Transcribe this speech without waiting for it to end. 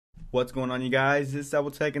What's going on, you guys? This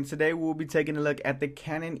is Tech, and today we'll be taking a look at the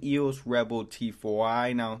Canon EOS Rebel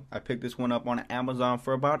T4i. Now, I picked this one up on Amazon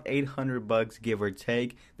for about 800 bucks, give or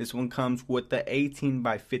take. This one comes with the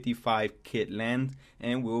 18x55 kit lens,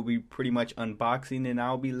 and we'll be pretty much unboxing, and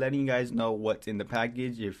I'll be letting you guys know what's in the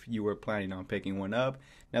package if you were planning on picking one up.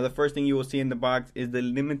 Now, the first thing you will see in the box is the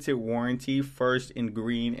limited warranty, first in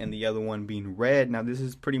green and the other one being red. Now, this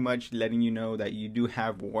is pretty much letting you know that you do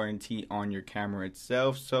have warranty on your camera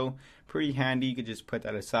itself, so pretty handy. You could just put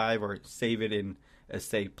that aside or save it in a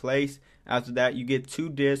safe place. After that, you get two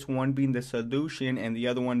discs, one being the solution and the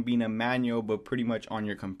other one being a manual, but pretty much on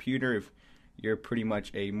your computer if you're pretty much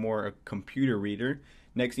a computer reader.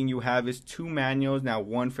 Next thing you have is two manuals. Now,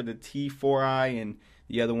 one for the T4i and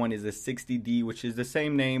the other one is the 60D, which is the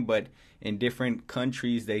same name, but in different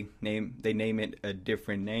countries they name it a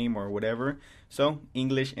different name or whatever. So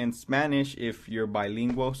English and Spanish if you're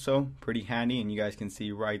bilingual, so pretty handy. And you guys can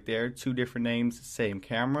see right there, two different names, same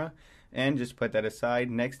camera. And just put that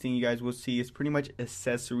aside. Next thing you guys will see is pretty much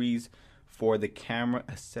accessories for the camera.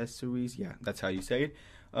 Accessories, yeah, that's how you say it.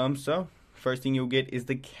 So first thing you'll get is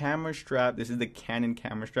the camera strap. This is the Canon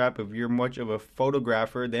camera strap. If you're much of a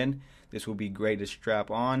photographer, then this will be great to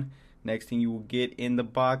strap on. Next thing you will get in the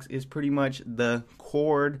box is pretty much the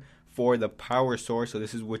cord for the power source. So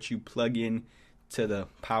this is what you plug in to the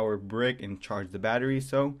power brick and charge the battery.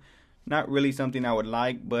 So not really something I would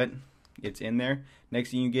like, but it's in there.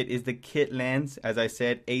 Next thing you get is the kit lens. As I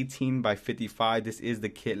said, 18x55. This is the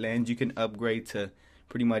kit lens. You can upgrade to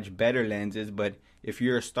pretty much better lenses, but if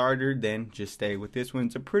you're a starter, then just stay with this one.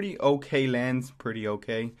 It's a pretty okay lens, pretty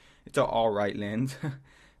okay. It's an alright lens.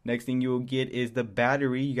 Next thing you will get is the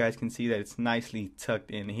battery. You guys can see that it's nicely tucked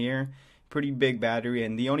in here. Pretty big battery,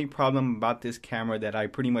 and the only problem about this camera that I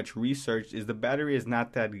pretty much researched is the battery is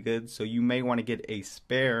not that good, so you may want to get a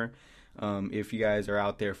spare. If you guys are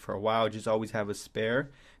out there for a while, just always have a spare.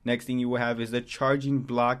 Next thing you will have is the charging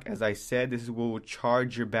block. As I said, this is what will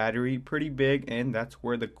charge your battery, pretty big, and that's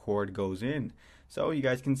where the cord goes in. So you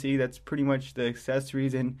guys can see that's pretty much the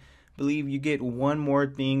accessories, and I believe you get one more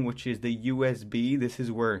thing, which is the USB. This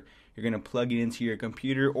is where you're gonna plug it into your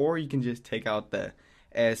computer, or you can just take out the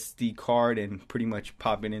SD card and pretty much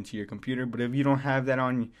pop it into your computer. But if you don't have that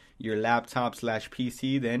on your laptop /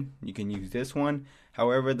 PC, then you can use this one.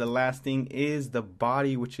 However, the last thing is the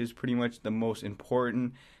body, which is pretty much the most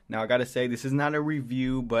important. Now, I gotta say, this is not a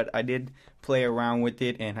review, but I did play around with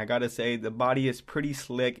it, and I gotta say the body is pretty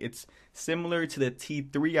slick. It's similar to the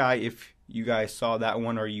T4i if you guys saw that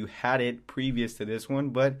one or you had it previous to this one,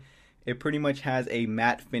 but it pretty much has a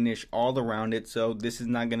matte finish all around it, so this is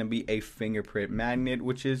not going to be a fingerprint magnet,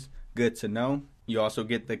 which is good to know. You also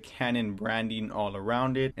get the Canon branding all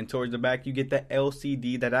around it, and towards the back you get the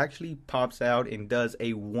LCD that actually pops out and does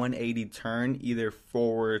a 180 turn either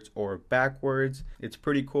forwards or backwards. It's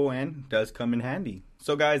pretty cool and does come in handy.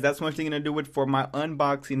 So guys, that's mostly going to do it for my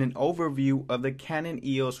unboxing and overview of the Canon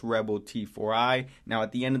EOS Rebel T4i. Now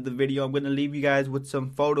at the end of the video, I'm going to leave you guys with some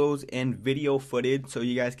photos and video footage so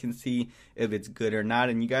you guys can see if it's good or not.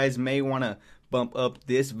 And you guys may want to bump up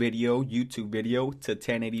this video, YouTube video, to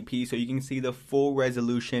 1080p so you can see the full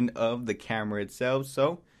resolution of the camera itself.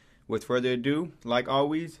 So with further ado, like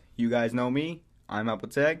always, you guys know me. I'm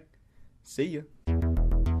Tech. See ya.